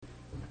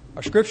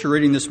Our scripture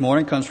reading this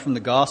morning comes from the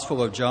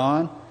Gospel of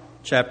John,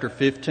 chapter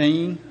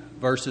 15,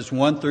 verses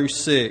 1 through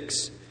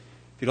 6. If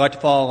you'd like to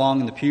follow along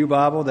in the Pew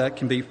Bible, that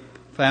can be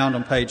found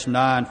on page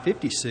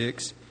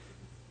 956.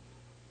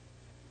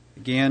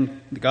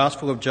 Again, the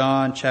Gospel of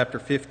John, chapter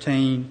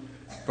 15,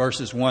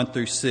 verses 1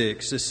 through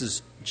 6. This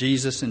is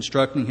Jesus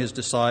instructing his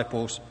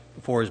disciples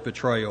before his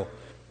betrayal.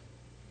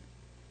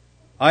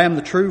 I am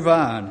the true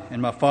vine,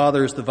 and my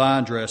Father is the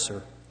vine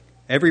dresser.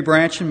 Every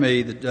branch in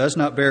me that does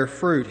not bear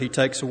fruit, he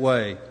takes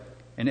away.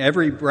 And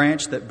every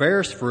branch that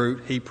bears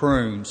fruit, he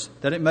prunes,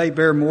 that it may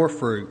bear more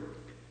fruit.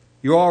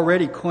 You are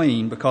already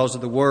clean because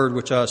of the word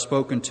which I have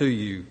spoken to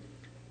you.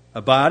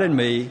 Abide in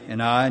me,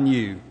 and I in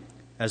you.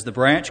 As the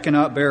branch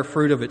cannot bear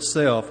fruit of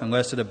itself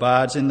unless it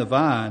abides in the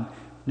vine,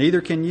 neither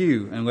can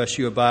you unless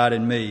you abide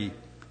in me.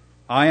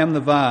 I am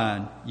the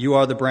vine, you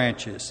are the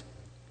branches.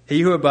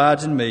 He who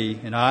abides in me,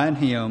 and I in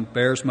him,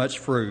 bears much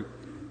fruit.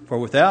 For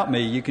without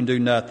me you can do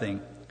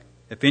nothing.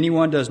 If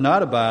anyone does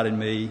not abide in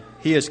me,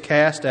 he is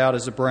cast out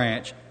as a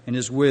branch and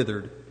is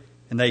withered,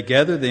 and they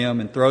gather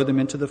them and throw them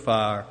into the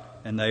fire,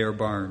 and they are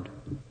burned.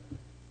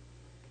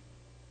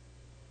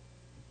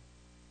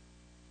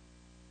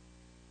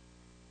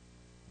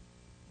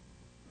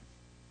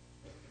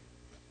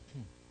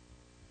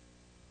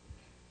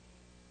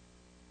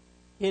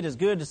 It is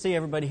good to see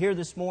everybody here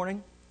this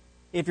morning.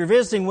 If you're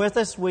visiting with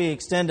us, we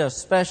extend a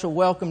special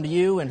welcome to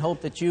you and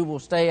hope that you will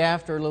stay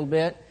after a little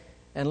bit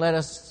and let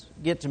us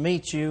get to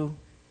meet you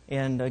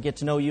and get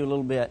to know you a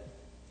little bit.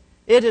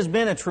 It has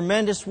been a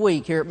tremendous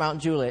week here at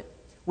Mount Juliet.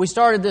 We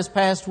started this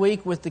past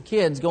week with the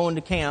kids going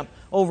to camp.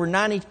 Over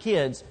 90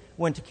 kids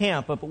went to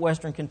camp up at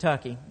Western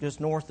Kentucky,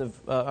 just north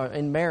of,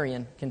 in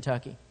Marion,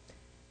 Kentucky.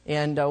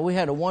 And we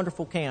had a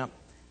wonderful camp.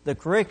 The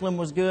curriculum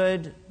was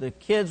good. The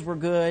kids were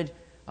good.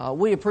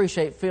 We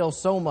appreciate Phil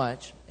so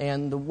much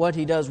and what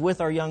he does with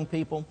our young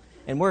people.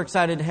 And we're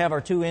excited to have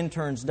our two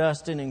interns,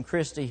 Dustin and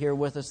Christy, here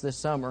with us this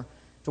summer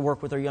to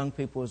work with our young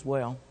people as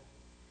well.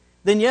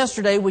 Then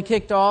yesterday we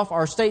kicked off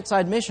our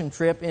stateside mission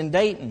trip in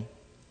Dayton.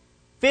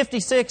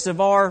 56 of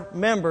our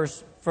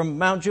members from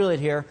Mount Juliet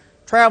here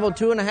traveled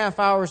 2.5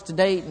 hours to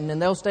Dayton,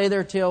 and they'll stay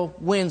there till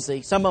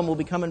Wednesday. Some of them will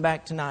be coming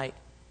back tonight.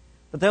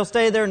 But they'll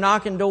stay there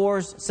knocking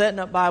doors, setting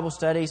up Bible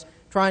studies,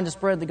 trying to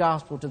spread the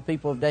gospel to the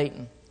people of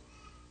Dayton.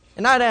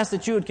 And I'd ask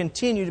that you would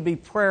continue to be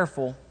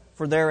prayerful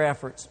for their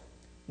efforts,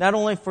 not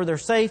only for their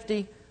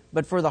safety,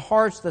 but for the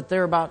hearts that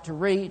they're about to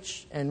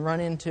reach and run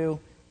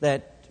into,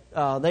 that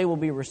they will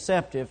be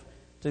receptive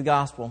to the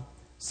gospel.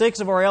 6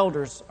 of our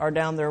elders are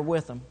down there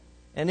with them.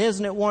 And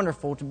isn't it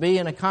wonderful to be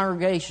in a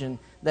congregation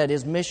that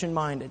is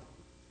mission-minded?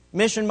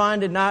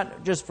 Mission-minded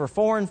not just for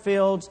foreign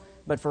fields,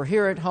 but for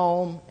here at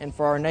home and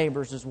for our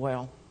neighbors as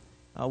well.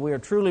 We are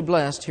truly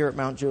blessed here at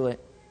Mount Juliet.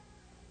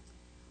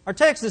 Our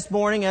text this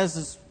morning,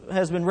 as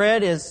has been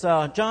read, is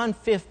John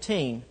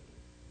 15.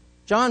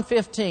 John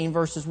 15,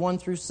 verses 1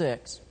 through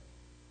 6.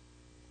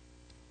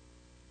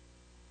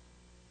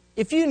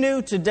 If you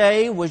knew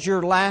today was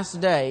your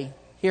last day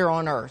here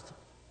on earth,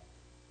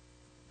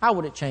 how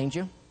would it change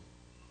you?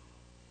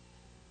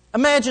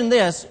 Imagine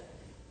this.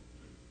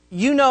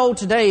 You know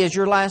today is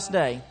your last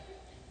day.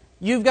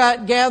 You've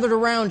got gathered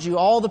around you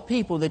all the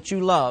people that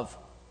you love.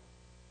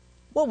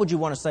 What would you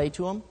want to say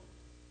to them?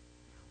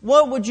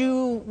 What would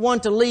you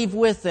want to leave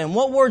with them?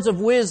 What words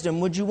of wisdom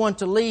would you want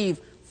to leave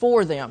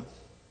for them,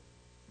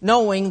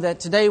 knowing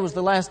that today was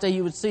the last day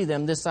you would see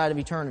them this side of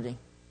eternity?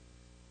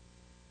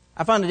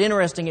 I found it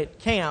interesting at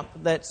camp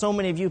that so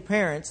many of you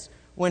parents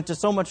went to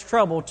so much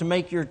trouble to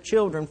make your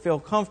children feel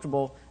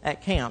comfortable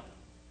at camp.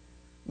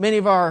 Many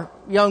of our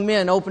young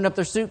men opened up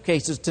their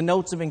suitcases to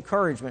notes of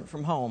encouragement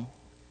from home.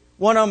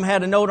 One of them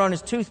had a note on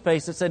his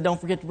toothpaste that said, "Don't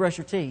forget to brush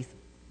your teeth."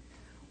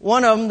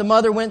 One of them, the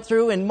mother went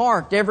through and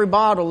marked every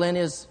bottle in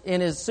his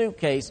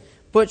suitcase,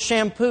 put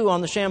shampoo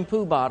on the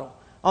shampoo bottle.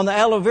 On the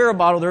aloe vera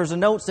bottle, there was a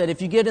note that said,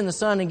 "If you get in the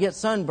sun and get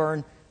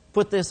sunburned,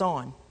 put this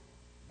on."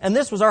 And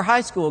this was our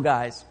high school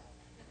guys.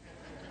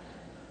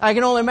 I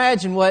can only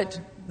imagine what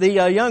the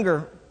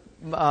younger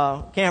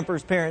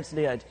campers' parents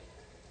did.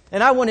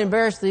 And I wouldn't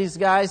embarrass these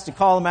guys to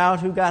call them out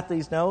who got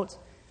these notes.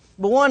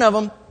 But one of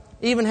them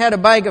even had a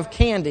bag of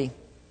candy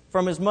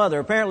from his mother,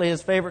 apparently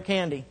his favorite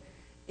candy.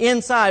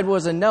 Inside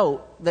was a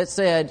note that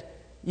said,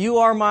 "You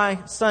are my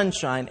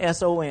sunshine,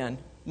 S-O-N,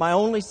 my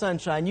only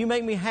sunshine. You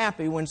make me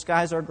happy when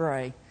skies are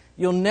gray.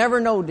 You'll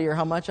never know, dear,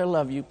 how much I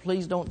love you.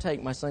 Please don't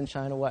take my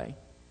sunshine away."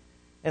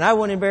 And I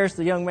wouldn't embarrass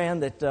the young man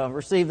that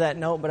received that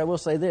note, but I will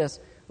say this.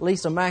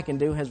 Lisa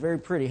McIndoe has very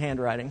pretty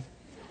handwriting.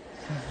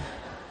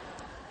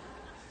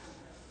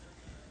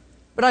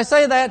 But I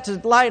say that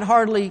to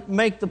lightheartedly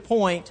make the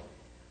point.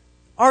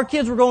 Our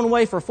kids were going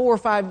away for 4 or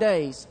 5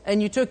 days,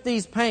 and you took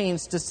these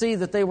pains to see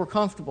that they were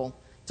comfortable,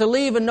 to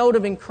leave a note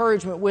of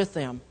encouragement with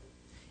them.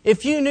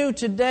 If you knew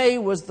today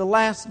was the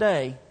last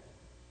day,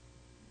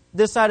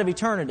 this side of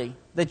eternity,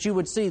 that you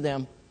would see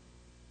them,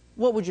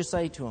 what would you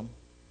say to them?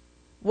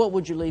 What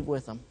would you leave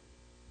with them?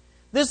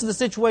 This is the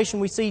situation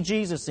we see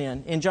Jesus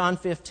in John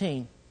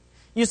 15.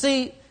 You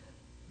see,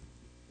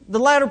 the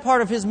latter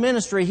part of His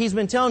ministry, He's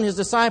been telling His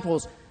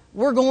disciples,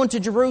 we're going to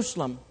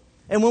Jerusalem.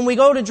 And when we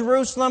go to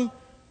Jerusalem,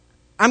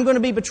 I'm going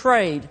to be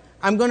betrayed.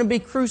 I'm going to be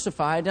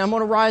crucified. And I'm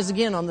going to rise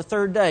again on the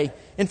third day.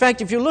 In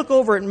fact, if you look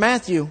over at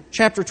Matthew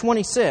chapter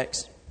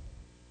 26,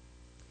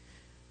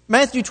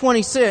 Matthew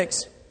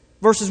 26,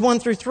 verses 1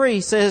 through 3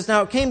 says,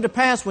 "Now it came to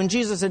pass when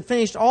Jesus had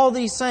finished all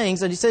these sayings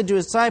that he said to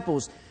his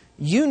disciples,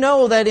 'You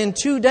know that in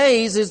 2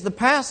 days is the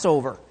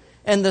Passover,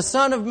 and the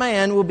Son of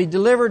Man will be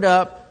delivered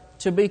up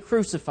to be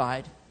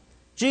crucified.'"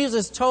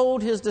 Jesus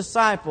told his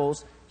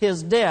disciples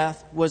his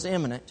death was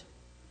imminent.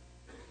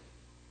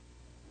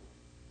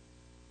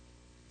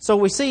 So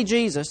we see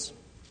Jesus,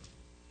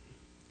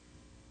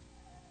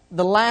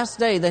 the last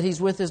day that he's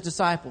with his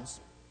disciples.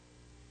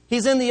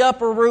 He's in the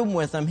upper room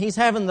with them. He's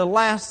having the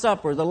Last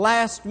Supper, the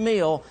last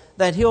meal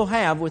that he'll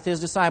have with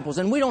his disciples.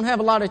 And we don't have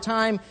a lot of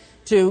time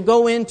to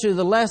go into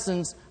the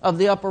lessons of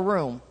the upper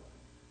room.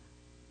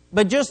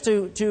 But just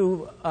to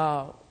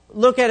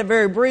look at it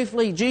very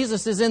briefly,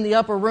 Jesus is in the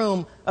upper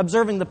room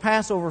observing the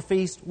Passover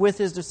feast with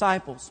his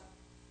disciples.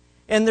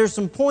 And there's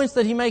some points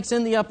that he makes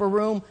in the upper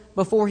room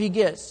before he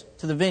gets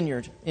to the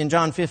vineyard in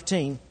John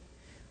 15.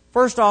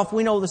 First off,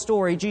 we know the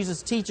story.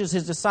 Jesus teaches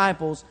his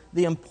disciples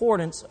the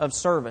importance of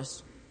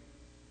service.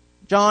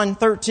 John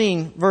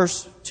 13,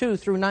 verse 2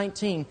 through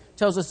 19,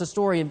 tells us the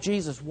story of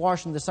Jesus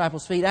washing the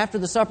disciples' feet. After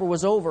the supper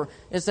was over,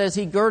 it says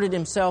he girded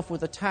himself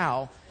with a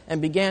towel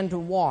and began to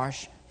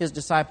wash his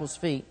disciples'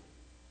 feet.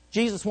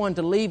 Jesus wanted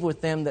to leave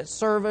with them that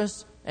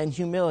service and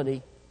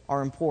humility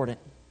are important.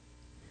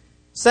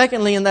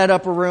 Secondly, in that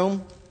upper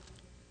room,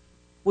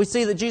 we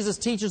see that Jesus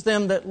teaches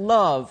them that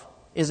love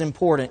is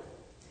important.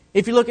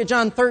 If you look at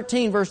John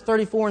 13, verse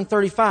 34 and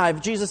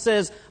 35, Jesus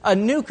says, "A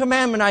new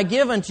commandment I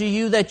give unto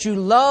you, that you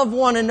love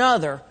one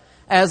another,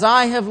 as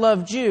I have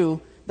loved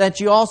you, that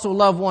you also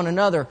love one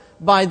another.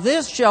 By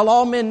this shall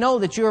all men know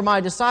that you are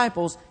my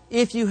disciples,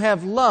 if you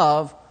have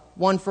love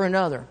one for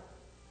another."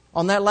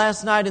 On that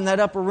last night in that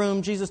upper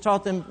room, Jesus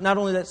taught them not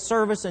only that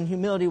service and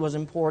humility was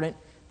important,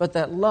 but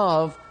that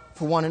love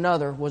for one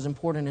another was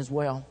important as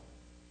well.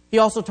 He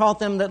also taught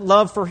them that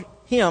love for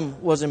him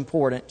was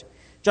important.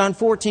 John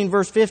 14,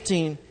 verse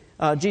 15,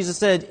 Jesus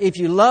said, "If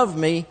you love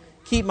me,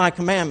 keep my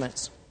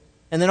commandments."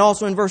 And then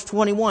also in verse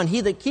 21, "He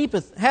that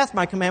hath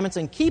my commandments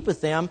and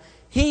keepeth them,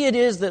 he it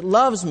is that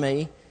loves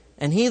me,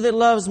 and he that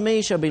loves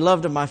me shall be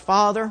loved of my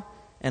Father,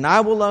 and I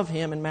will love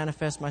him and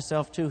manifest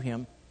myself to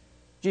him."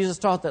 Jesus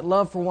taught that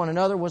love for one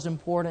another was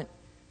important,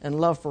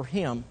 and love for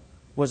him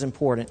was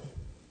important.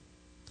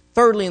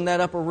 Thirdly, in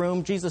that upper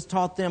room, Jesus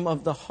taught them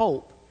of the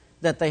hope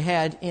that they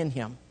had in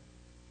him.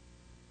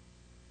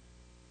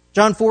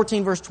 John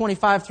 14, verse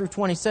 25 through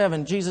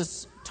 27,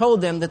 Jesus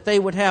told them that they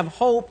would have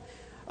hope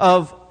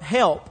of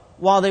help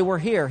while they were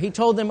here. He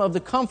told them of the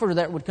Comforter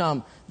that would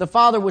come. The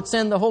Father would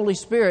send the Holy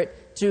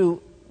Spirit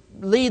to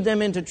lead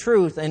them into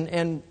truth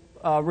and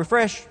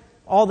refresh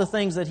all the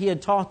things that he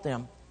had taught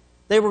them.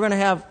 They were going to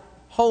have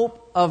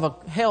hope of a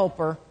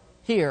helper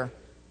here.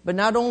 But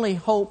not only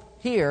hope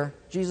here,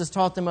 Jesus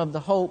taught them of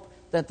the hope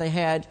that they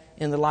had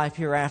in the life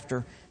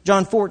hereafter.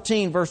 John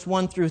 14, verse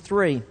 1 through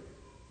 3.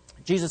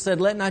 Jesus said,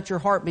 "Let not your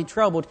heart be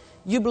troubled.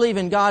 You believe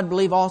in God,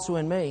 believe also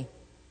in me.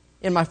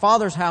 In my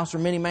Father's house are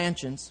many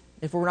mansions.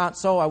 If it were not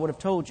so, I would have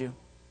told you.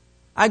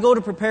 I go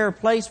to prepare a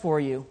place for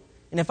you.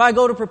 And if I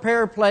go to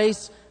prepare a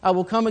place, I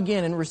will come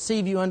again and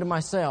receive you unto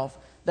myself,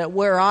 that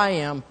where I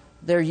am,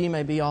 there ye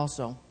may be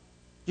also."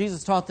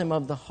 Jesus taught them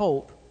of the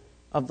hope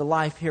of the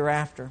life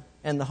hereafter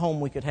and the home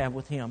we could have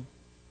with him.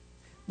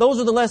 Those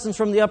are the lessons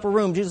from the upper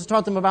room. Jesus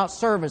taught them about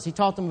service. He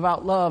taught them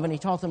about love, and he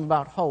taught them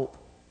about hope.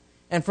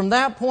 And from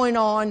that point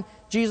on,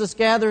 Jesus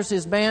gathers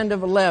his band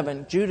of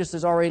 11. Judas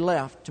has already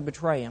left to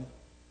betray him.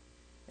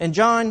 In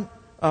John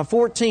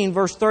 14,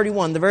 verse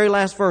 31, the very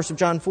last verse of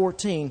John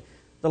 14,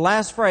 the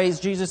last phrase,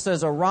 Jesus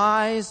says,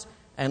 "Arise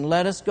and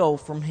let us go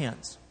from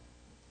hence."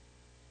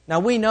 Now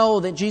we know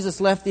that Jesus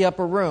left the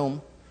upper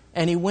room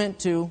and he went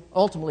to,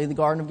 ultimately, the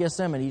Garden of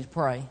Gethsemane to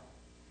pray.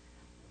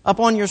 Up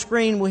on your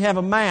screen we have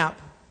a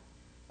map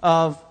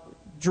of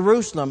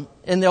Jerusalem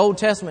in the Old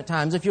Testament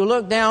times. If you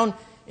look down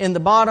in the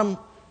bottom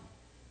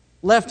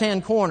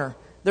left-hand corner,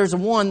 there's a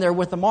 1 there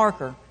with a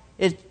marker.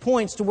 It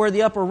points to where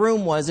the upper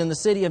room was in the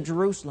city of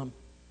Jerusalem.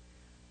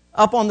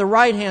 Up on the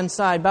right-hand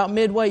side, about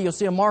midway, you'll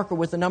see a marker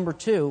with the number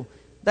 2.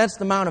 That's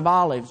the Mount of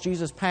Olives.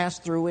 Jesus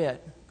passed through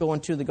it, going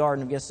to the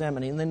Garden of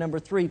Gethsemane. And then number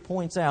 3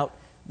 points out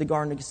the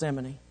Garden of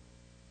Gethsemane.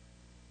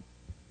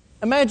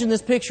 Imagine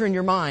this picture in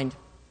your mind.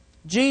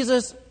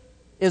 Jesus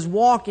is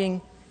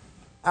walking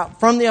out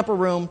from the upper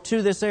room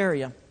to this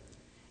area.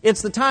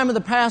 It's the time of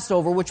the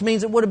Passover, which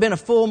means it would have been a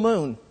full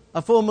moon.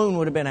 A full moon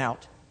would have been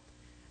out.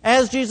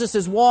 As Jesus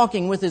is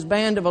walking with his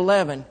band of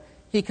 11,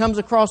 he comes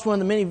across one of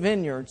the many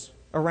vineyards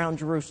around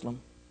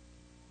Jerusalem.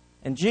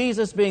 And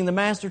Jesus, being the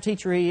master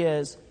teacher he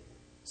is,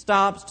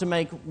 stops to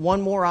make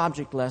one more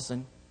object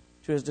lesson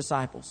to his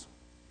disciples.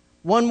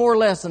 One more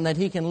lesson that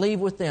he can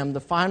leave with them, the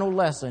final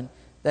lesson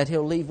that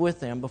he'll leave with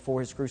them before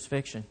his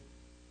crucifixion.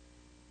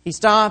 He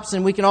stops,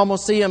 and we can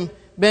almost see him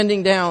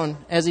bending down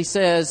as he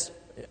says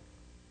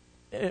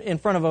in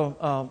front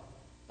of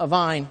a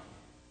vine,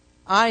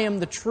 I am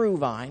the true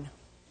vine,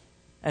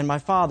 and my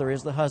Father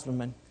is the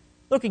husbandman.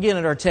 Look again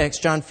at our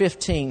text, John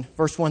 15,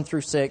 verse 1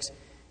 through 6.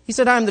 He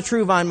said, I am the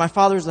true vine, my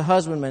Father is the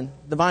husbandman,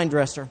 the vine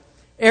dresser.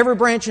 Every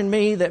branch in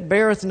me that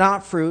beareth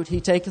not fruit, he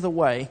taketh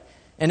away.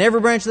 And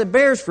every branch that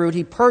bears fruit,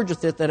 he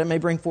purgeth it, that it may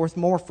bring forth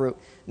more fruit.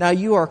 Now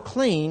you are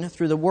clean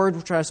through the word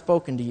which I have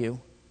spoken to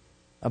you.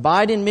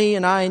 Abide in me,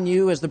 and I in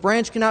you, as the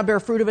branch cannot bear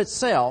fruit of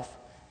itself,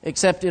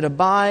 except it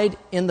abide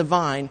in the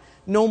vine.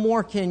 No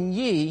more can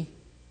ye,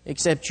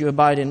 except you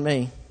abide in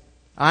me.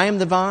 I am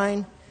the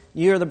vine,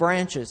 ye are the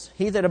branches.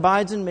 He that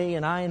abides in me,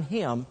 and I in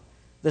him,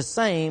 the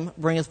same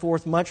bringeth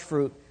forth much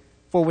fruit.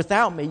 For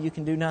without me you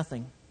can do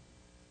nothing.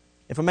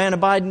 If a man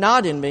abide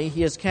not in me,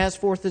 he is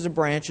cast forth as a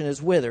branch and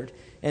is withered.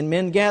 And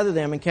men gather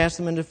them and cast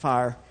them into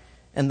fire,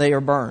 and they are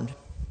burned.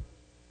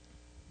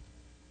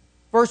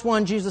 Verse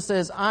 1, Jesus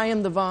says, I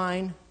am the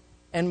vine,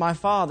 and my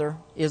Father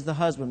is the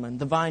husbandman,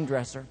 the vine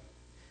dresser.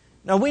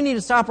 Now we need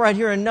to stop right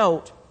here and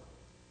note,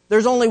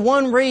 there's only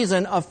one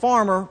reason a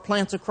farmer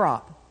plants a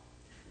crop.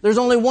 There's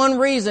only one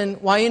reason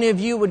why any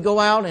of you would go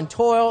out and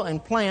toil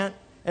and plant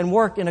and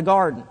work in a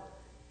garden.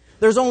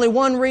 There's only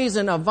one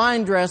reason a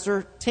vine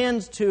dresser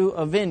tends to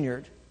a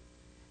vineyard,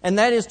 and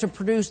that is to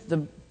produce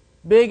the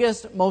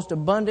biggest, most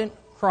abundant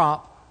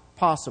crop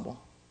possible.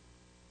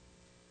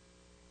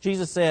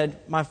 Jesus said,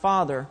 my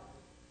Father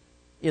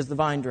is the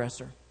vine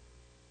dresser.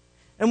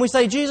 And we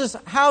say, Jesus,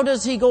 how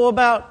does he go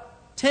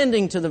about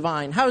tending to the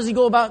vine? How does he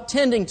go about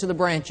tending to the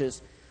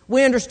branches?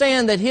 We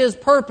understand that his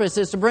purpose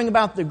is to bring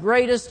about the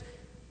greatest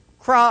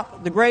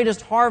crop, the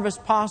greatest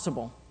harvest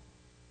possible.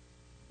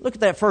 Look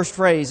at that first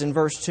phrase in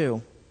verse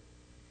 2.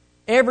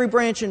 Every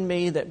branch in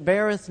me that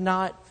beareth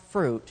not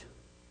fruit,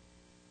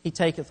 he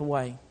taketh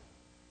away.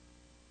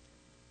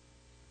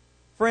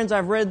 Friends,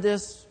 I've read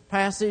this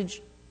passage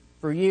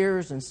for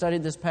years and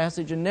studied this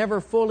passage and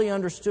never fully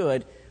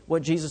understood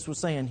what Jesus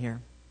was saying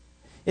here.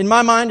 In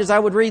my mind, as I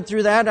would read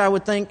through that, I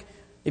would think,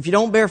 if you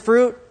don't bear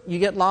fruit, you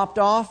get lopped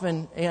off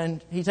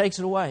and he takes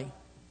it away.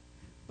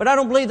 But I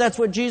don't believe that's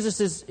what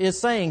Jesus is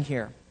saying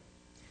here.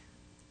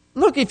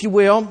 Look, if you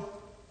will,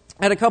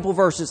 at a couple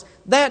verses.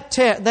 That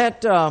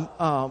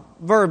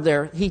verb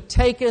there, he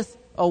taketh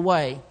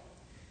away,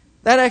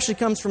 that actually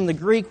comes from the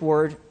Greek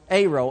word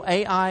airo,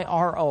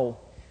 A-I-R-O,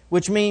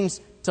 which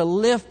means to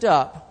lift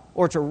up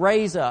or to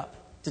raise up,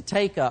 to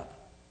take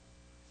up.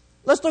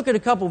 Let's look at a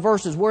couple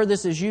verses where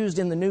this is used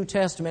in the New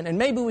Testament, and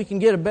maybe we can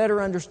get a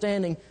better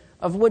understanding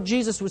of what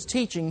Jesus was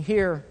teaching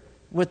here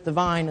with the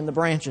vine and the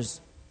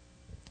branches.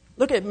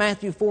 Look at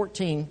Matthew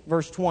 14,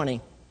 verse 20.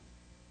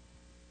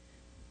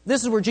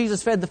 This is where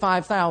Jesus fed the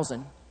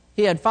 5,000.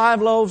 He had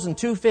 5 loaves and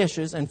 2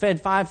 fishes and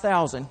fed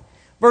 5,000.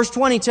 Verse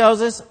 20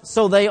 tells us,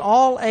 so they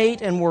all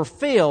ate and were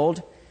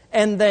filled,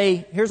 and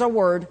they, here's our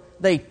word,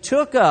 they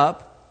took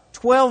up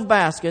 12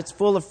 baskets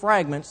full of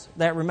fragments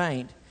that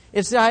remained.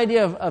 It's the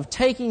idea of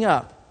taking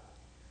up.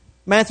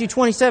 Matthew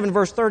 27,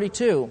 verse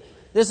 32.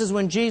 This is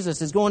when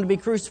Jesus is going to be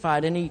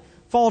crucified, and he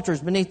falters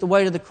beneath the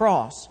weight of the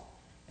cross.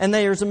 And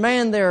there's a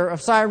man there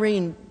of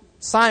Cyrene,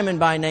 Simon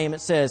by name,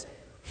 it says,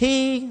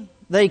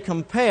 they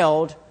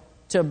compelled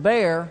to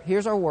bear,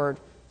 here's our word,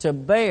 to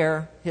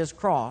bear his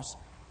cross,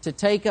 to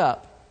take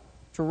up,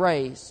 to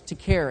raise, to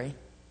carry.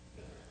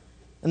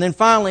 And then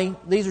finally,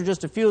 these are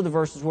just a few of the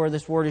verses where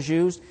this word is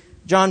used.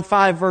 John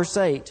 5, verse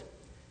 8.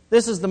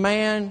 This is the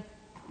man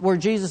where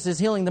Jesus is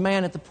healing the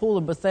man at the pool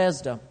of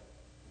Bethesda.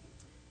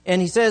 And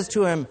he says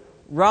to him,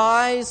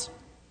 rise,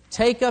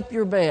 take up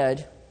your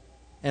bed,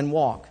 and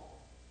walk.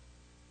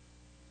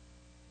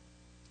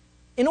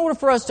 In order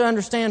for us to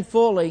understand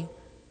fully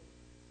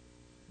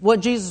what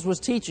Jesus was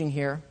teaching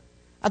here,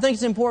 I think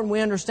it's important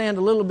we understand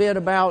a little bit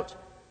about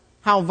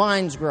how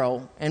vines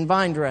grow and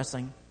vine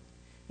dressing.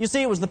 You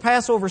see, it was the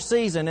Passover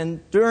season,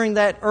 and during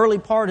that early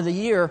part of the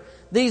year,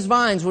 these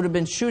vines would have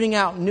been shooting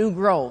out new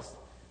growth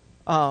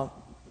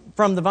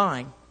from the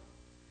vine.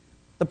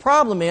 The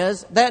problem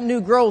is that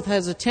new growth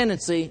has a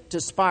tendency to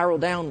spiral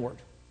downward.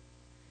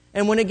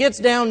 And when it gets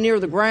down near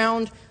the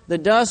ground, the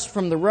dust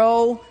from the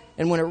row,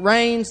 and when it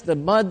rains, the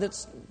mud that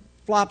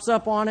flops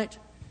up on it,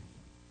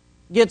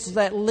 gets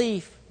that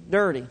leaf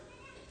dirty.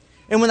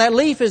 And when that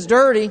leaf is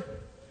dirty,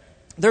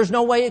 there's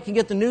no way it can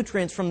get the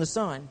nutrients from the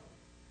sun.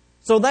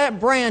 So that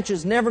branch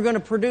is never going to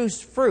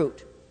produce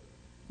fruit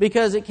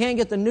because it can't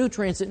get the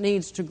nutrients it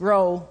needs to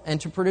grow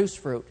and to produce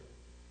fruit.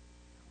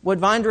 What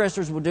vine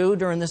dressers will do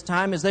during this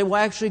time is they will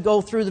actually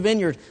go through the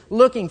vineyard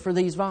looking for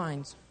these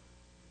vines,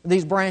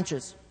 these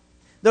branches.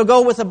 They'll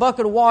go with a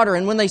bucket of water,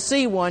 and when they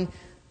see one,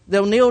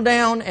 they'll kneel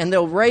down and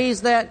they'll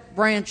raise that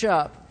branch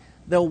up.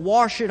 They'll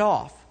wash it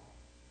off.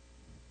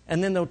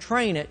 And then they'll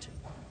train it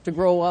to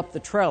grow up the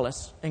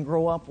trellis and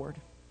grow upward.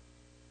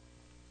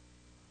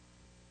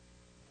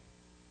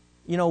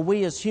 You know,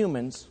 we as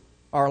humans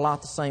are a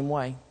lot the same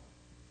way.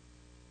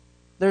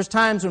 There's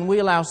times when we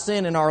allow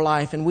sin in our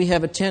life and we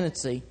have a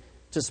tendency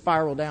to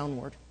spiral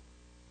downward.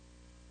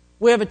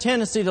 We have a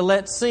tendency to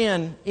let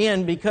sin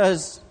in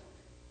because,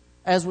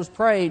 as was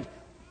prayed,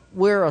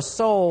 we're a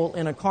soul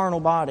in a carnal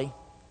body.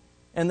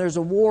 And there's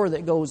a war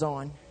that goes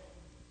on.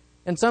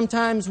 And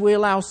sometimes we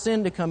allow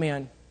sin to come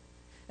in.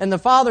 And the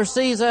Father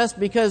sees us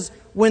because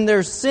when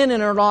there's sin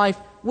in our life,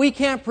 we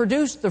can't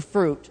produce the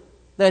fruit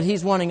that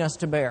He's wanting us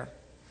to bear.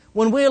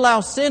 When we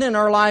allow sin in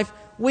our life,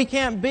 we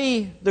can't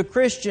be the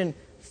Christian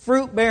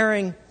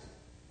fruit-bearing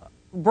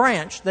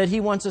branch that He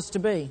wants us to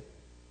be.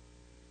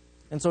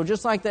 And so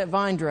just like that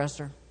vine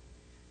dresser,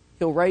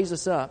 He'll raise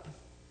us up.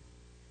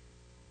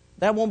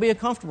 That won't be a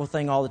comfortable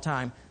thing all the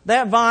time.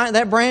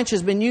 That branch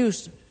has been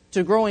used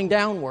to growing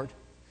downward.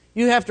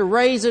 You have to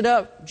raise it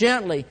up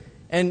gently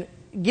and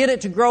get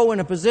it to grow in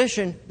a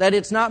position that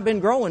it's not been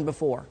growing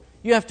before.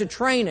 You have to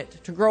train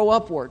it to grow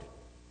upward.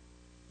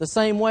 The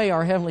same way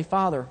our Heavenly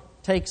Father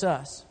takes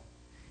us.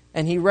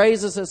 And He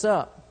raises us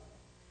up.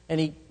 And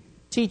He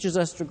teaches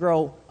us to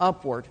grow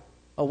upward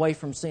away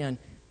from sin.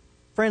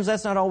 Friends,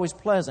 that's not always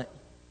pleasant.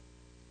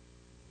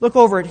 Look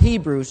over at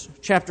Hebrews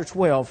chapter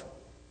 12.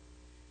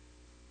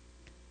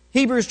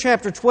 Hebrews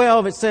chapter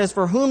 12, it says,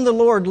 "For whom the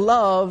Lord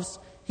loves,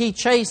 He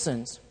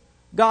chastens."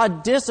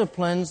 God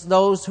disciplines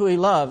those who He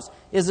loves.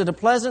 Is it a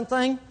pleasant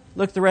thing?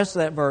 Look at the rest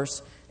of that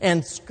verse.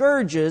 "And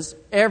scourges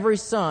every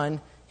son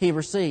He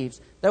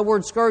receives." That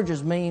word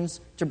scourges means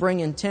to bring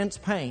intense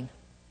pain.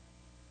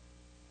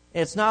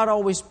 It's not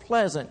always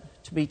pleasant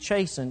to be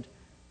chastened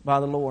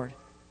by the Lord.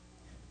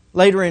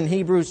 Later in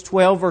Hebrews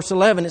 12, verse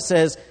 11, it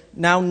says,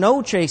 "Now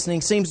no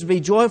chastening seems to be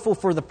joyful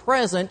for the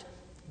present,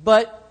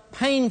 but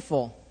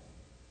painful.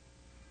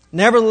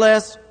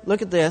 Nevertheless,"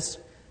 look at this,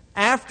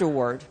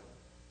 afterward,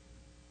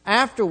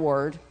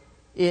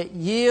 it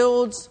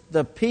yields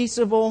the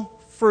peaceable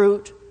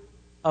fruit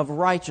of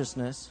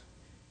righteousness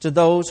to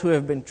those who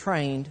have been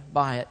trained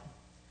by it."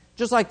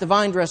 Just like the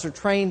vine dresser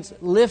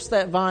lifts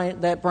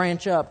that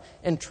branch up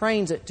and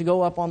trains it to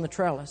go up on the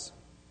trellis.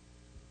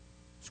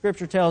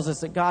 Scripture tells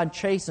us that God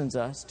chastens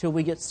us till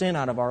we get sin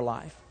out of our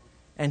life.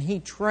 And He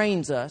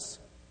trains us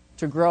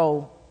to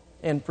grow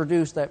and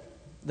produce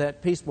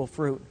that peaceable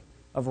fruit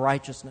of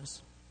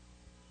righteousness.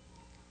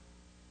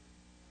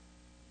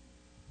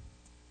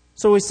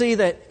 So we see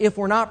that if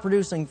we're not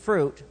producing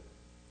fruit,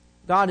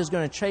 God is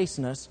going to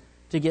chasten us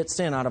to get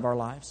sin out of our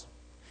lives.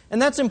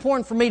 And that's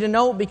important for me to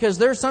know because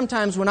there's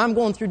sometimes when I'm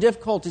going through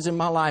difficulties in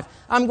my life,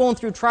 I'm going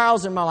through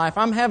trials in my life,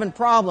 I'm having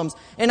problems,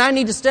 and I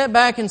need to step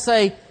back and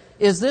say,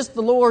 is this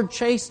the Lord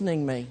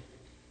chastening me?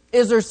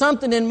 Is there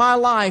something in my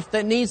life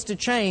that needs to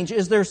change?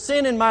 Is there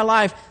sin in my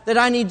life that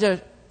I need to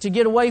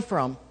get away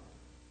from?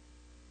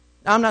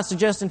 Now, I'm not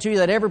suggesting to you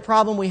that every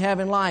problem we have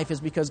in life is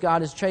because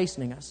God is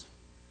chastening us.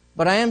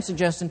 But I am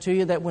suggesting to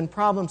you that when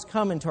problems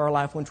come into our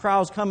life, when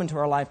trials come into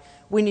our life,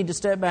 we need to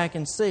step back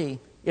and see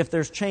if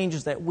there's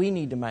changes that we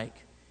need to make,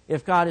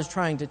 if God is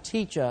trying to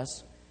teach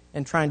us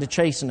and trying to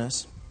chasten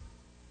us.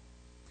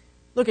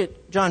 Look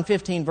at John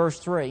 15, verse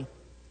 3.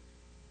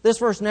 This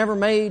verse never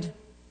made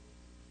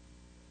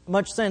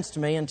much sense to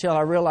me until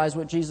I realized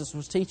what Jesus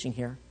was teaching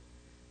here.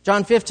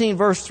 John 15,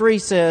 verse 3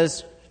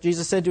 says,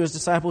 Jesus said to His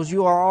disciples,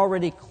 "You are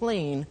already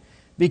clean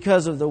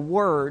because of the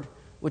word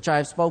which I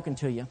have spoken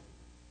to you."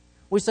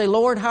 We say,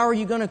 "Lord, how are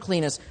you going to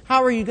clean us?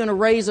 How are you going to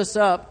raise us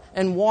up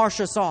and wash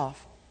us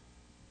off?"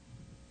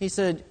 He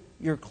said,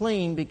 "You're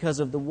clean because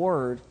of the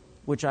word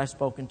which I've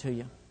spoken to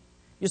you."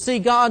 You see,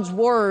 God's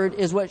word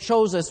is what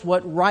shows us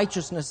what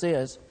righteousness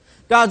is.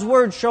 God's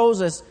word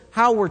shows us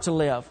how we're to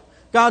live.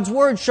 God's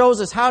word shows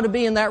us how to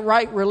be in that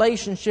right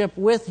relationship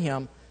with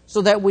Him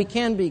so that we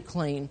can be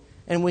clean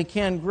and we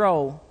can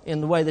grow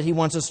in the way that He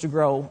wants us to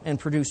grow and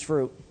produce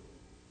fruit.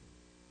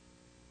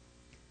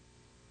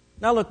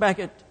 Now look back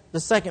at the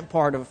second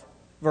part of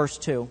verse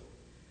 2.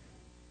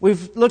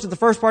 We've looked at the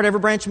first part, "Every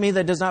branch in me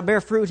that does not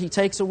bear fruit, He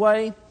takes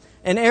away.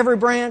 And every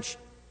branch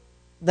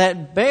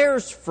that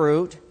bears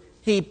fruit,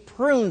 He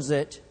prunes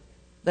it,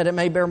 that it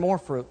may bear more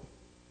fruit."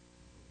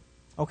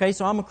 Okay,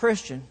 so I'm a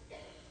Christian.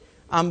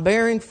 I'm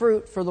bearing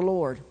fruit for the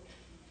Lord.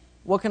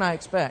 What can I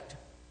expect?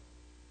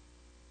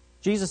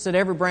 Jesus said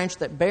every branch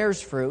that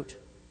bears fruit,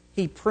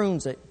 He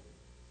prunes it.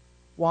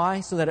 Why?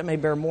 So that it may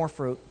bear more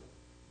fruit.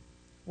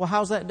 Well,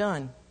 how's that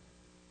done?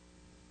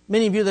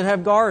 Many of you that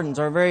have gardens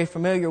are very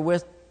familiar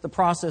with the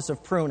process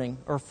of pruning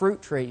or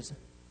fruit trees.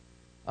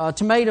 A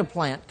tomato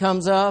plant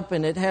comes up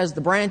and it has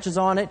the branches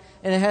on it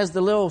and it has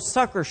the little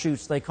sucker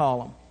shoots, they call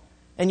them.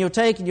 And you'll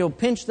take and you'll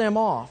pinch them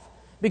off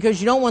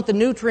because you don't want the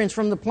nutrients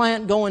from the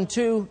plant going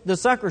to the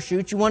sucker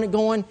shoot. You want it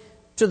going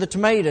to the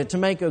tomato to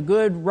make a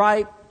good,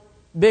 ripe,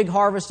 big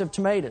harvest of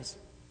tomatoes.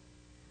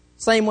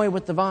 Same way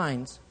with the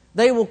vines.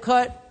 They will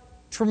cut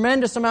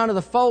tremendous amount of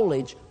the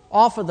foliage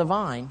off of the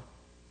vine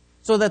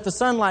so that the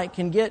sunlight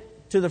can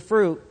get to the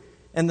fruit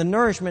and the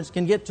nourishments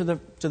can get to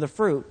the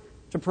fruit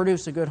to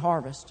produce a good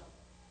harvest.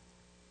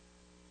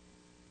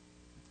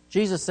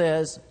 Jesus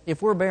says,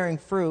 if we're bearing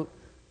fruit,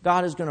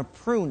 God is going to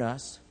prune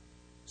us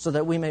so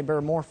that we may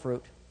bear more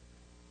fruit.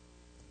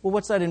 Well,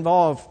 what's that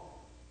involve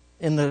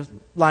in the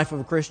life of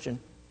a Christian?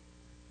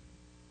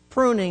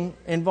 Pruning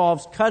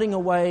involves cutting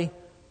away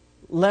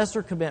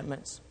lesser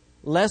commitments,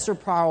 lesser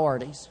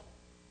priorities,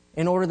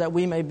 in order that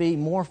we may be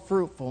more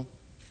fruitful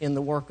in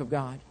the work of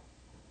God.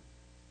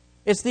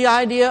 It's the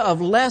idea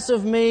of less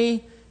of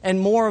me and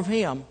more of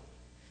Him.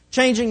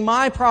 Changing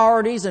my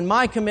priorities and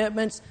my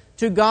commitments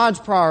to God's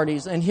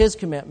priorities and His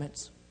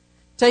commitments.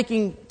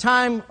 Taking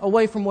time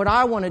away from what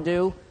I want to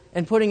do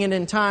and putting it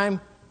in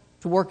time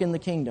to work in the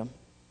kingdom.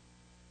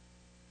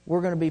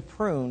 We're going to be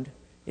pruned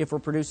if we're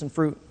producing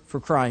fruit for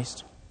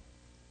Christ.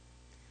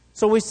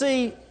 So we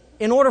see,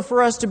 in order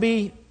for us to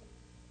be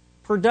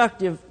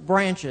productive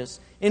branches,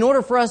 in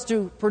order for us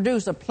to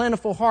produce a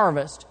plentiful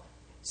harvest,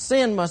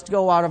 sin must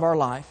go out of our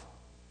life.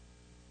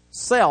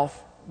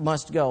 Self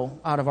must go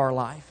out of our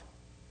life.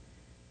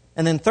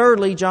 And then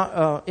thirdly,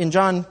 in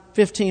John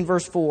 15,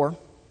 verse 4,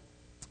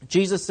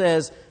 Jesus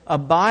says,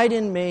 "Abide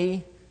in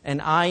me,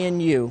 and I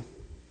in you.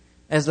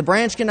 As the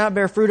branch cannot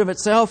bear fruit of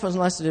itself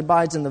unless it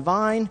abides in the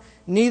vine,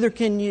 neither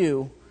can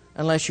you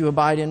unless you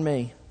abide in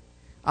me.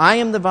 I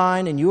am the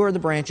vine, and you are the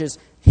branches.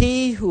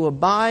 He who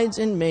abides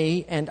in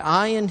me, and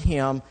I in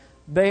him,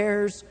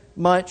 bears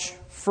much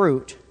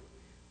fruit.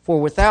 For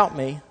without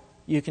me,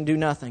 you can do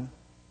nothing."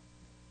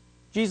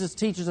 Jesus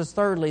teaches us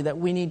thirdly that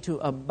we need to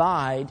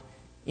abide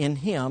in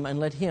Him and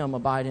let Him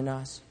abide in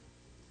us.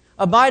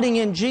 Abiding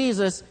in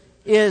Jesus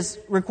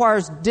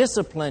requires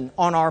discipline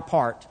on our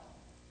part.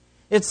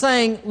 It's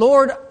saying,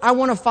 "Lord, I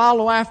want to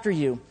follow after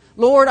you.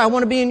 Lord, I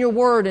want to be in your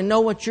word and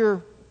know what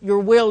your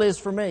will is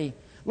for me.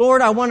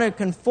 Lord, I want to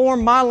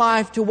conform my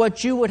life to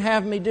what you would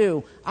have me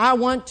do. I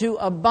want to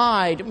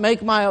abide,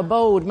 make my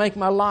abode, make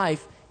my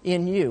life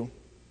in you."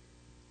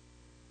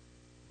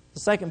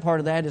 The second part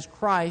of that is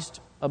Christ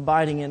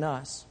abiding in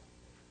us.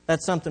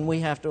 That's something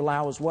we have to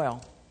allow as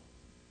well.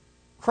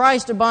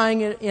 Christ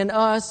abiding in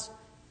us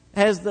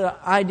has the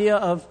idea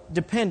of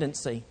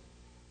dependency.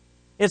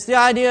 It's the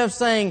idea of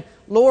saying,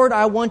 "Lord,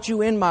 I want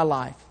you in my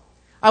life.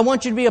 I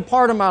want you to be a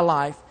part of my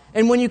life.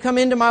 And when you come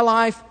into my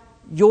life,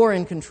 you're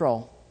in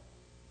control.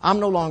 I'm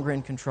no longer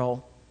in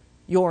control.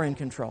 You're in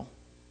control."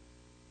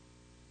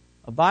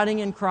 Abiding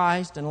in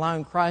Christ and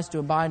allowing Christ to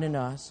abide in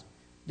us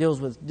deals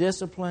with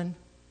discipline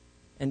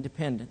and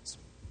dependence.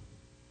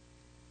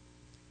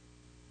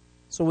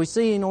 So we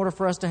see, in order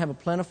for us to have a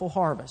plentiful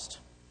harvest,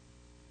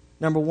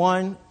 number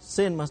one,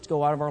 sin must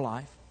go out of our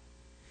life.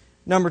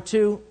 Number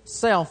two,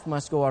 self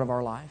must go out of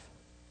our life.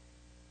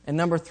 And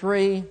number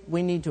three,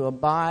 we need to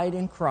abide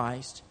in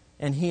Christ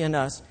and He in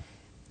us.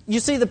 You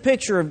see the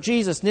picture of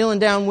Jesus kneeling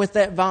down with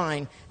that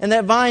vine, and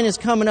that vine is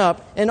coming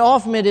up, and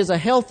off of it is a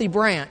healthy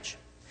branch.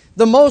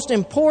 The most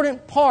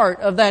important part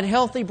of that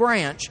healthy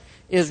branch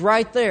is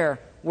right there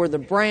where the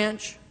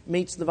branch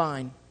meets the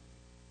vine.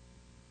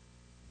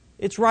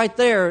 It's right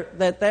there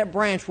that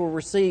branch will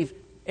receive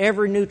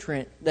every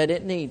nutrient that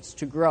it needs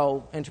to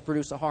grow and to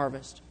produce a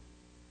harvest.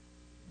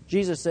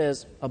 Jesus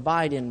says,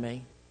 "Abide in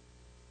me,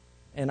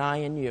 and I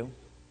in you."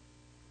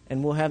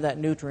 And we'll have that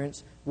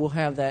nutrients, we'll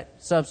have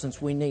that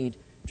substance we need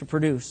to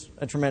produce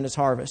a tremendous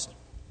harvest.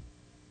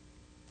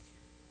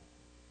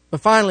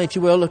 But finally, if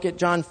you will, look at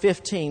John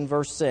 15,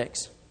 verse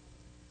 6.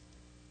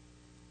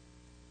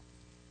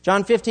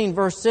 John 15,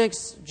 verse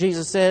 6,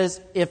 Jesus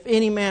says, "If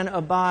any man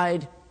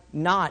abide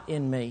not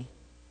in me."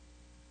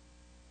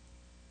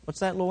 What's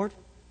that, Lord?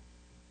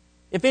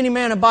 If any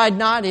man abide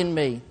not in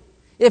me,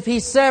 if he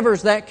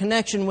severs that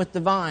connection with the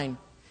vine,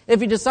 if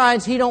he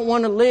decides he don't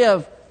want to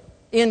live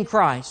in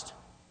Christ,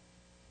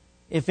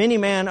 if any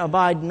man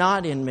abide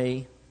not in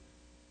me,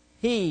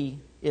 he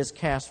is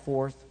cast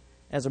forth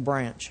as a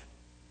branch,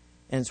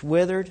 and it's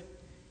withered,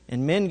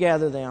 and men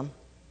gather them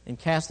and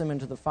cast them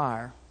into the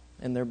fire,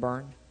 and they're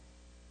burned.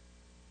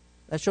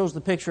 That shows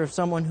the picture of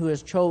someone who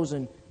has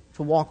chosen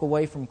to walk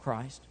away from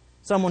Christ,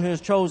 someone who has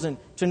chosen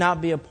to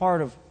not be a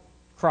part of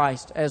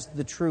Christ as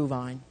the true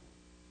vine.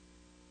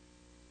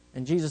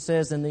 And Jesus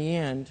says in the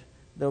end,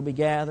 they'll be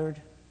gathered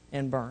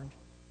and burned.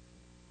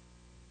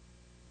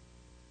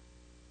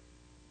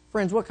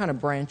 Friends, what kind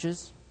of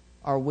branches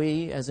are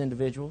we as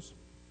individuals?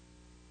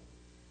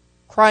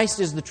 Christ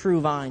is the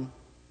true vine.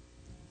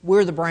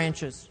 We're the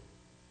branches.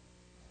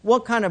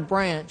 What kind of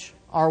branch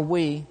are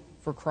we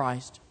for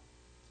Christ?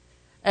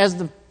 As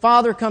the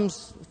Father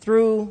comes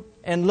through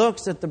and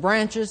looks at the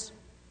branches,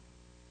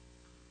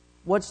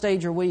 what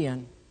stage are we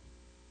in?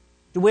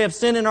 Do we have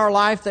sin in our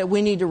life that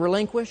we need to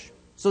relinquish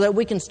so that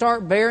we can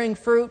start bearing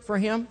fruit for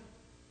Him?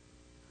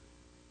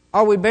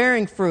 Are we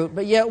bearing fruit,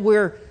 but yet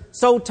we're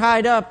so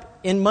tied up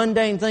in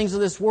mundane things of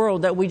this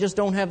world that we just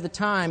don't have the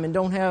time and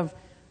don't have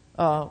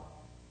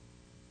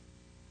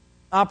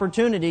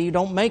opportunity,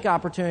 don't make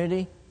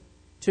opportunity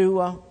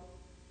to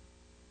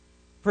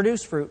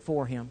produce fruit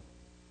for Him?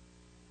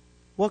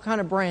 What kind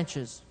of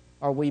branches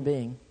are we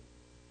being?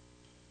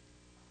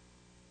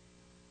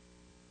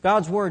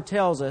 God's Word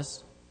tells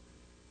us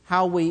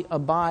how we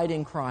abide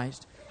in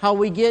Christ, how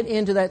we get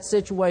into that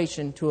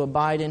situation to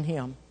abide in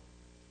Him.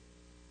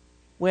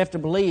 We have to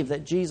believe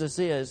that Jesus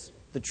is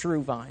the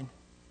true vine,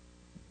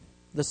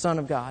 the Son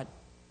of God.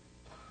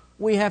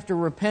 We have to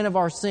repent of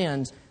our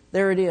sins.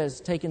 There it is,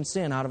 taking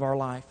sin out of our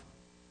life.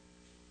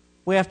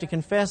 We have to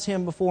confess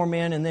Him before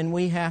men, and then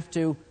we have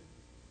to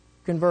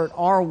convert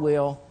our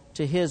will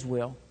to His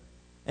will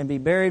and be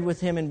buried with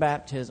Him in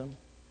baptism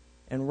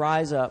and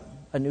rise up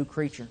a new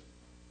creature.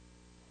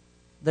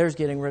 There's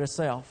getting rid of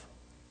self.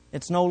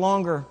 It's no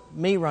longer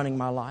me running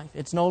my life.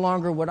 It's no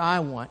longer what I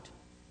want.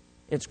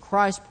 It's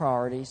Christ's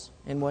priorities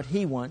and what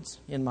He wants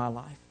in my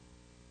life.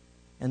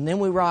 And then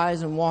we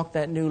rise and walk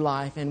that new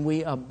life, and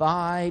we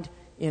abide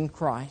in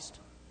Christ.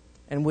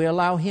 And we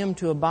allow Him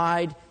to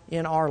abide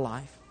in our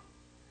life.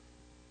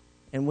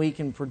 And we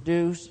can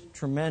produce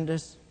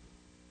tremendous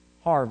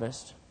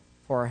harvest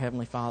for our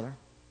Heavenly Father.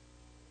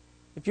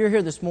 If you're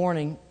here this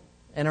morning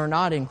and are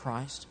not in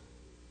Christ,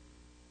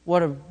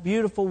 what a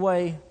beautiful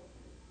way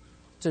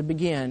to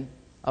begin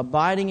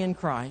abiding in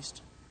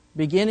Christ,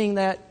 beginning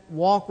that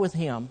walk with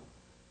Him,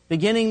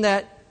 beginning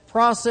that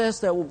process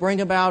that will bring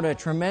about a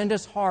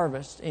tremendous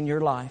harvest in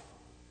your life.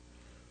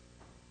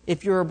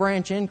 If you're a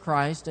branch in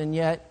Christ and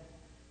yet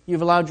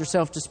you've allowed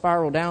yourself to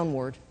spiral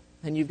downward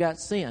and you've got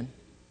sin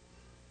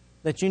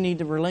that you need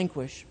to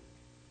relinquish,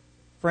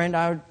 friend,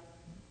 I would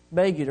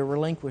beg you to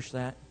relinquish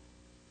that.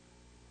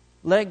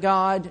 Let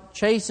God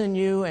chasten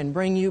you and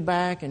bring you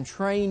back and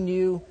train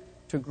you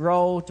to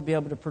grow, to be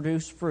able to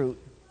produce fruit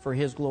for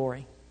His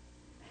glory.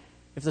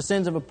 If the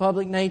sin's of a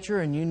public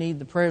nature and you need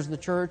the prayers of the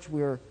church,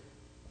 we're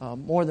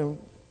more than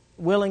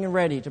willing and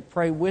ready to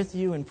pray with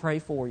you and pray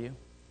for you.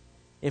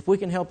 If we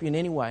can help you in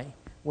any way,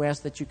 we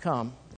ask that you come